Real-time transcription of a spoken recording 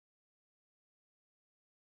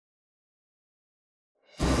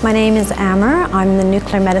My name is Amer. I'm the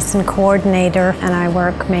Nuclear Medicine Coordinator, and I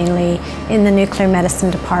work mainly in the Nuclear Medicine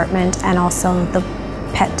Department and also the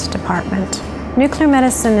PET Department. Nuclear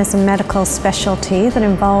medicine is a medical specialty that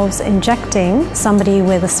involves injecting somebody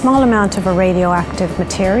with a small amount of a radioactive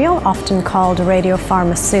material, often called a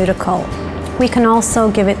radiopharmaceutical. We can also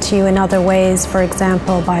give it to you in other ways, for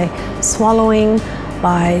example, by swallowing,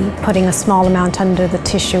 by putting a small amount under the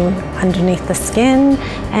tissue underneath the skin,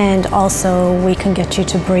 and also we can get you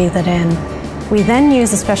to breathe it in. We then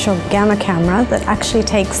use a special gamma camera that actually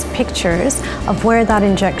takes pictures of where that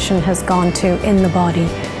injection has gone to in the body.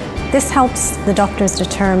 This helps the doctors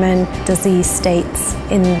determine disease states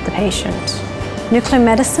in the patient. Nuclear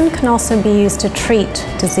medicine can also be used to treat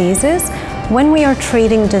diseases. When we are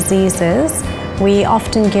treating diseases, we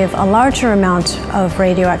often give a larger amount of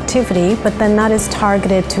radioactivity, but then that is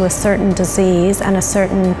targeted to a certain disease and a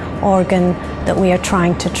certain organ that we are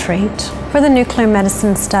trying to treat. For the nuclear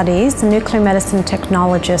medicine studies, the nuclear medicine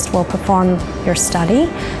technologist will perform your study.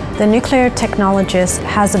 The nuclear technologist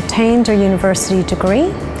has obtained a university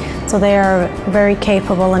degree, so they are very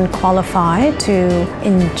capable and qualified to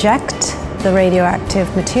inject the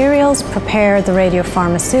radioactive materials, prepare the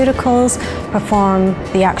radiopharmaceuticals, perform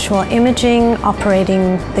the actual imaging,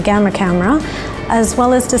 operating the gamma camera, as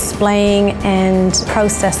well as displaying and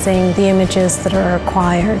processing the images that are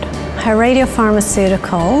required. A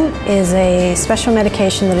radiopharmaceutical is a special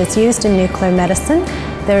medication that is used in nuclear medicine.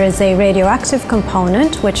 There is a radioactive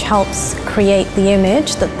component which helps create the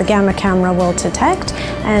image that the gamma camera will detect,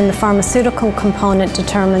 and the pharmaceutical component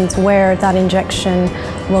determines where that injection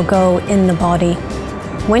will go in the body.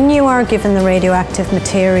 When you are given the radioactive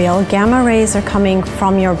material, gamma rays are coming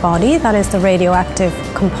from your body, that is the radioactive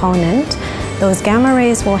component. Those gamma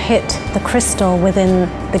rays will hit the crystal within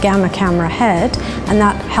the gamma camera head, and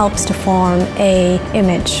that helps to form an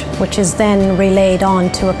image, which is then relayed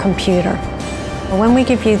on to a computer. When we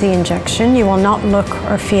give you the injection, you will not look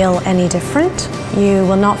or feel any different. You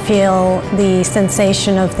will not feel the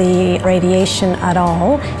sensation of the radiation at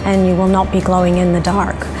all, and you will not be glowing in the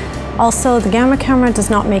dark. Also, the gamma camera does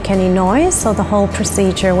not make any noise, so the whole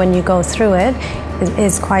procedure when you go through it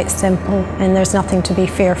is quite simple, and there's nothing to be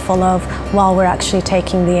fearful of while we're actually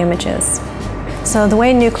taking the images. So the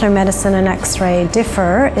way nuclear medicine and X-ray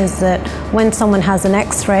differ is that when someone has an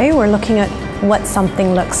X-ray, we're looking at what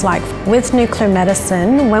something looks like. With nuclear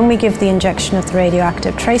medicine, when we give the injection of the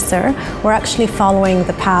radioactive tracer, we're actually following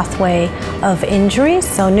the pathway of injury.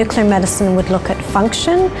 So nuclear medicine would look at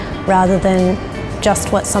function rather than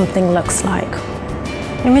just what something looks like.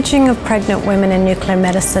 Imaging of pregnant women in nuclear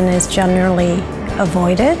medicine is generally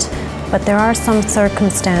avoided, but there are some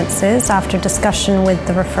circumstances after discussion with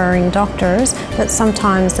the referring doctors that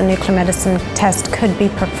sometimes a nuclear medicine test could be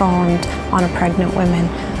performed on a pregnant woman.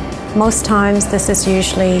 Most times this is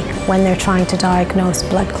usually when they're trying to diagnose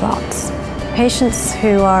blood clots. Patients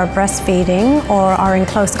who are breastfeeding or are in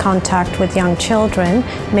close contact with young children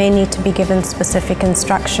may need to be given specific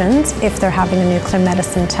instructions if they're having a nuclear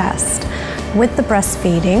medicine test. With the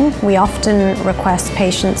breastfeeding, we often request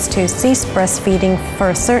patients to cease breastfeeding for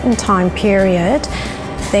a certain time period.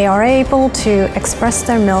 They are able to express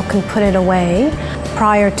their milk and put it away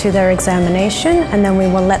prior to their examination, and then we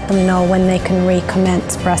will let them know when they can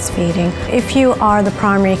recommence breastfeeding. If you are the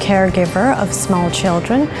primary caregiver of small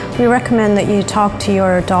children, we recommend that you talk to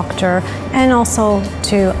your doctor and also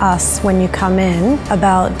to us when you come in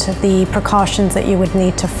about the precautions that you would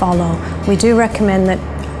need to follow. We do recommend that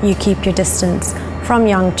you keep your distance from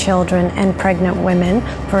young children and pregnant women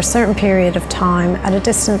for a certain period of time at a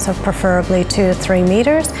distance of preferably 2 to 3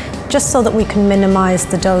 meters, just so that we can minimize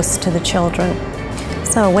the dose to the children.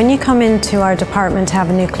 So when you come into our department to have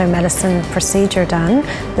a nuclear medicine procedure done,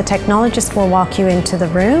 the technologist will walk you into the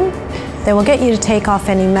room. They will get you to take off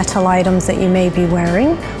any metal items that you may be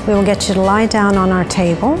wearing. We will get you to lie down on our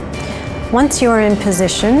table. Once you are in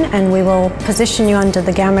position, and we will position you under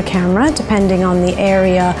the gamma camera depending on the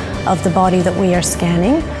area of the body that we are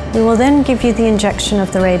scanning, we will then give you the injection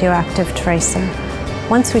of the radioactive tracer.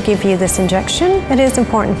 Once we give you this injection, it is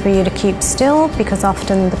important for you to keep still because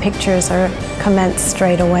often the pictures are commenced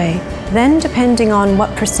straight away. Then, depending on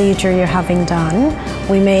what procedure you're having done,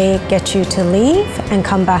 we may get you to leave and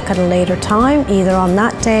come back at a later time, either on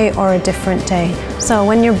that day or a different day. So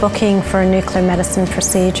when you're booking for a nuclear medicine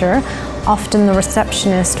procedure, often the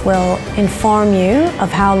receptionist will inform you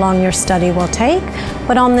of how long your study will take,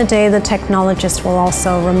 but on the day the technologist will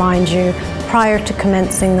also remind you prior to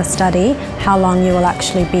commencing the study how long you will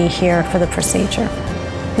actually be here for the procedure.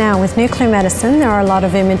 Now, with nuclear medicine, there are a lot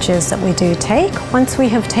of images that we do take. Once we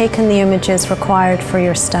have taken the images required for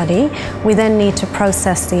your study, we then need to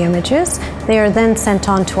process the images. They are then sent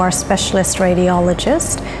on to our specialist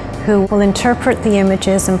radiologist, who will interpret the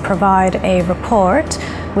images and provide a report,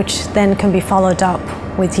 which then can be followed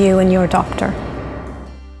up with you and your doctor.